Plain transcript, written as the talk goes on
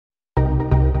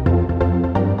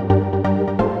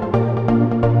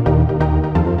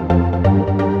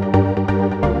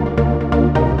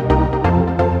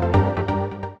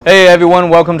Hey everyone,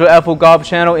 welcome to F.O. Golf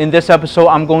Channel. In this episode,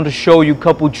 I'm going to show you a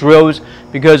couple drills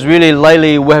because really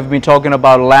lately we have been talking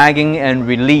about lagging and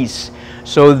release.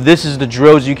 So this is the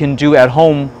drills you can do at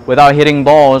home without hitting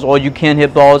balls, or you can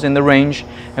hit balls in the range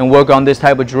and work on this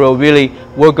type of drill. Really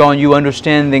work on you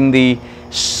understanding the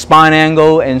spine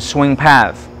angle and swing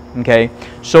path. Okay,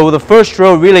 so the first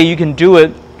drill, really you can do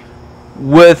it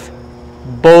with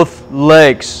both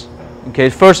legs. Okay,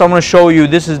 first I'm going to show you,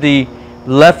 this is the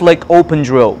left leg open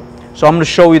drill. So I'm going to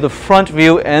show you the front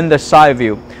view and the side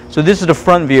view. So this is the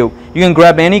front view. You can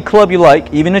grab any club you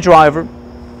like, even a driver.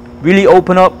 Really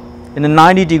open up in a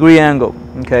 90-degree angle.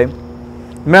 Okay.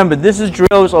 Remember, this is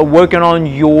drills are working on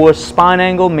your spine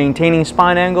angle, maintaining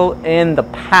spine angle, and the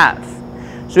path.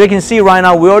 So you can see right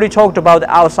now, we already talked about the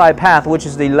outside path, which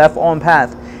is the left arm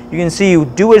path. You can see you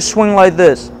do a swing like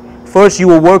this. First, you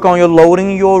will work on your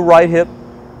loading your right hip.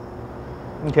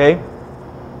 Okay.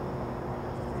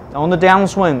 On the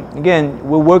downswing, again,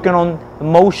 we're working on the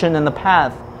motion and the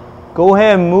path. Go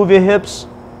ahead and move your hips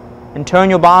and turn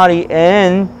your body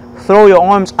and throw your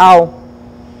arms out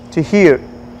to here.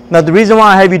 Now, the reason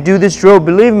why I have you do this drill,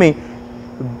 believe me,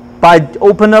 by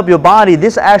opening up your body,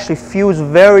 this actually feels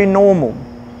very normal.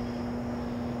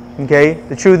 Okay?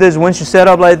 The truth is, once you set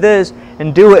up like this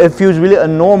and do it, it feels really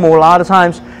abnormal. A lot of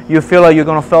times, you feel like you're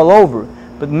going to fall over.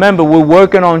 But remember, we're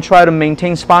working on trying to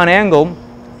maintain spine angle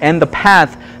and the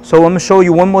path. So I'm going to show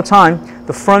you one more time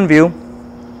the front view.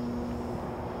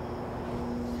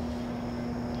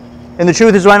 And the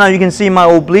truth is, right now you can see my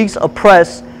obliques are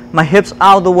pressed, my hips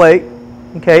out of the way.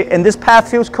 Okay, and this path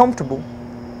feels comfortable,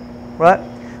 right?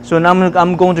 So now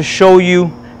I'm going to show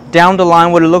you down the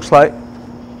line what it looks like.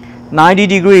 90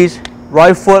 degrees,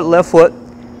 right foot, left foot,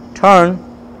 turn.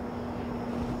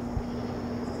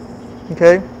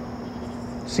 Okay,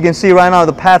 so you can see right now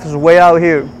the path is way out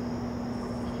here.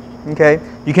 Okay,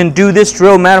 you can do this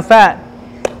drill. Matter of fact,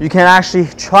 you can actually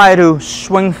try to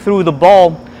swing through the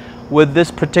ball with this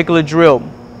particular drill.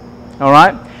 All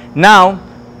right, now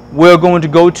we're going to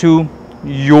go to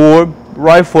your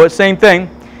right foot. Same thing.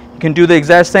 You can do the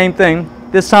exact same thing.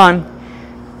 This time,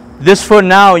 this foot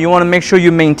now, you want to make sure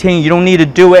you maintain. You don't need to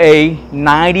do a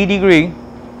 90 degree.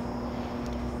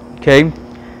 Okay,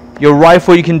 your right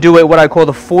foot, you can do it what I call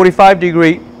the 45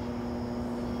 degree.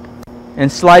 And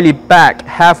slightly back,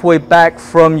 halfway back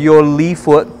from your lead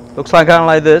foot. Looks like kind of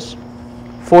like this.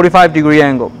 45-degree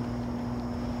angle.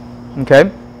 Okay?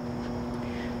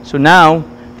 So now,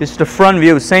 this is the front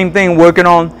view. Same thing, working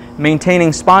on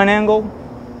maintaining spine angle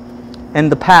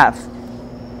and the path.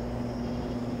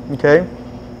 Okay?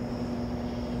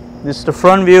 This is the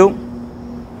front view.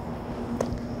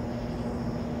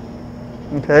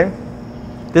 Okay?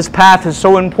 This path is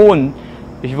so important.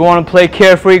 If you want to play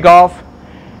carefree golf,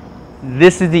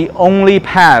 this is the only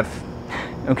path.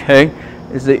 Okay,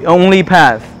 it's the only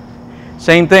path.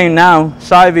 Same thing now,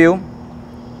 side view.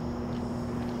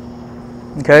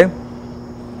 Okay.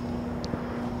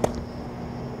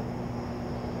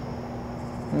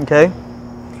 Okay.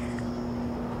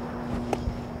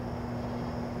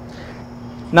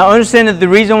 Now understand that the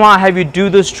reason why I have you do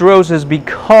this drills is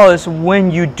because when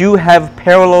you do have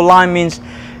parallel line, means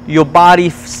your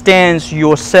body stands,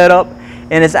 your setup,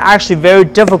 and it's actually very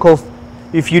difficult.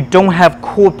 If you don't have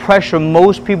core pressure,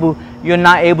 most people, you're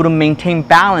not able to maintain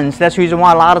balance. That's the reason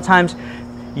why a lot of times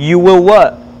you will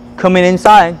what? Coming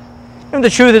inside. And the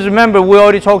truth is, remember, we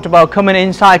already talked about coming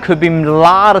inside could be a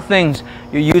lot of things.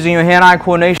 You're using your hand-eye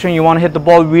coordination. You want to hit the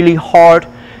ball really hard.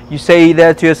 You say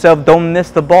that to yourself, don't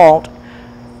miss the ball.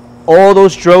 All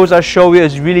those drills I show you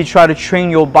is really try to train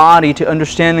your body to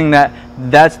understanding that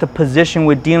that's the position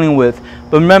we're dealing with.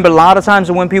 But remember, a lot of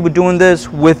times when people doing this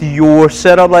with your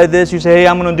setup like this, you say, hey,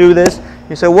 I'm going to do this.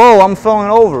 You say, whoa, I'm falling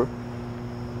over.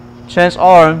 Chances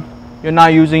are you're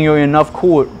not using your enough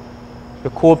core,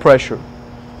 your core pressure.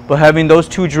 But having those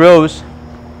two drills,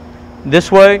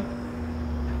 this way,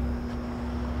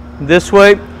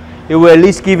 it will at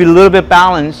least give you a little bit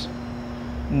balance,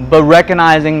 but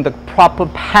recognizing the proper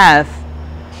path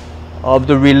of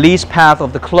the release path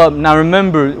of the club. Now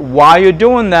remember, while you're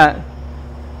doing that,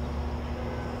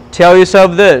 tell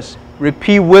yourself this,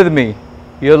 repeat with me,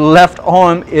 your left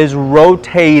arm is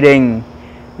rotating.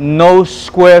 No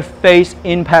square face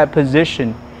impact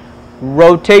position.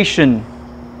 Rotation,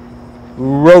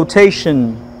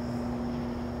 rotation,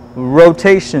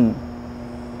 rotation.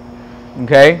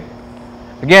 Okay?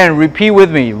 Again, repeat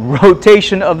with me.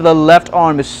 Rotation of the left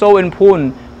arm is so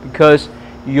important because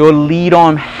your lead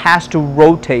arm has to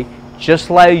rotate just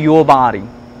like your body.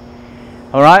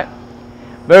 All right?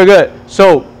 Very good.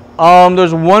 So,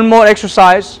 there's one more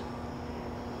exercise.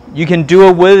 You can do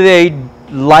it with a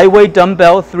lightweight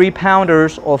dumbbell,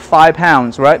 3-pounders or 5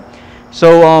 pounds, right?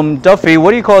 So Duffy,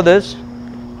 what do you call this?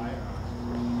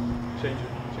 Change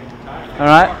the time. All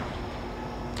right.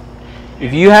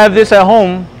 If you have this at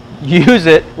home, use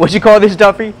it. What you call this,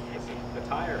 Duffy? The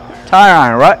tire iron. Tire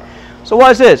iron, right? So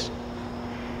what is this?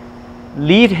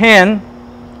 Lead hand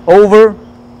over,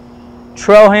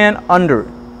 trail hand under.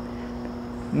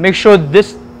 Make sure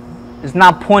this is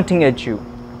not pointing at you,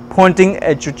 pointing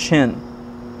at your chin.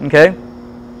 Okay?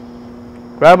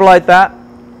 Grab it like that.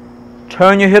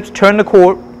 Turn your hips, turn the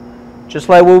core. Just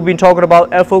like we've been talking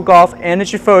about FO Golf,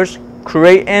 energy first.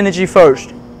 Create energy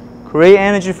first. Create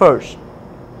energy first.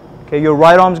 Okay, your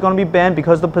right arm is going to be bent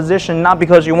because of the position, not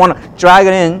because you want to drag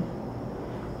it in.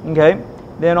 Okay?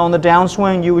 Then on the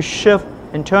downswing, you will shift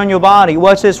and turn your body.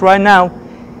 Watch this right now.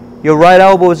 Your right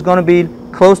elbow is going to be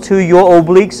close to your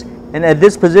obliques, and at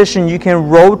this position, you can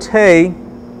rotate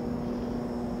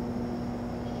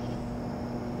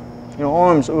your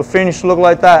arms. It will finish look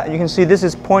like that. You can see this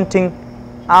is pointing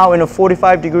out in a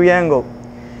 45-degree angle.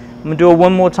 I'm going to do it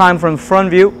one more time from front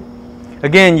view.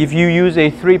 Again, if you use a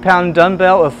 3-pound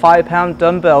dumbbell or 5-pound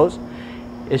dumbbells,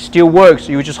 it still works.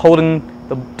 You're just holding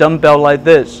the dumbbell like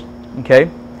this. Okay?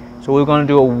 So we're going to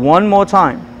do it one more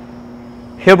time.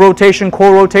 Hip rotation,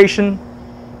 core rotation.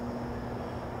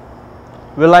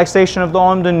 Relaxation of the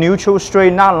arm to neutral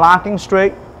straight, not locking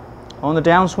straight. On the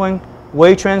downswing,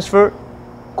 weight transfer.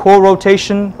 Core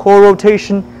rotation,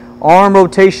 arm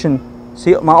rotation.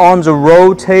 See, my arms are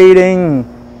rotating.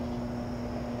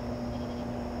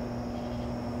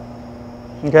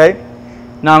 Okay?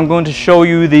 Now I'm going to show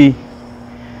you the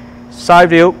side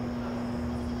view.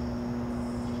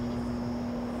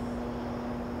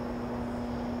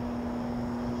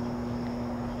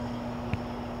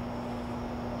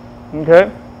 Okay?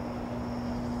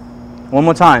 One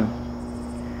more time.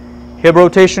 Hip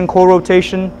rotation, core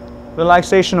rotation,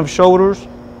 relaxation of shoulders,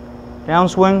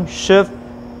 downswing, shift,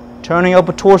 turning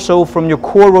upper torso from your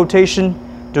core rotation.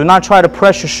 Do not try to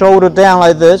press your shoulder down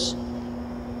like this.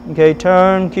 Okay,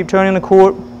 turn, keep turning the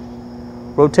core.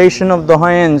 Rotation of the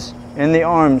hands and the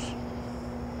arms.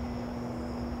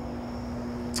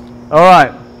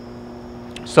 Alright,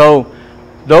 so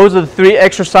those are the 3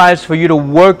 exercises for you to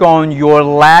work on your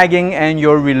lagging and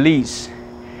your release.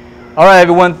 Alright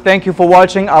everyone, thank you for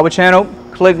watching our channel.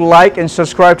 Click like and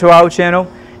subscribe to our channel.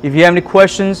 If you have any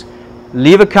questions,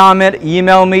 leave a comment,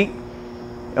 email me.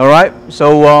 Alright,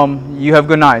 so you have a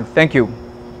good night. Thank you.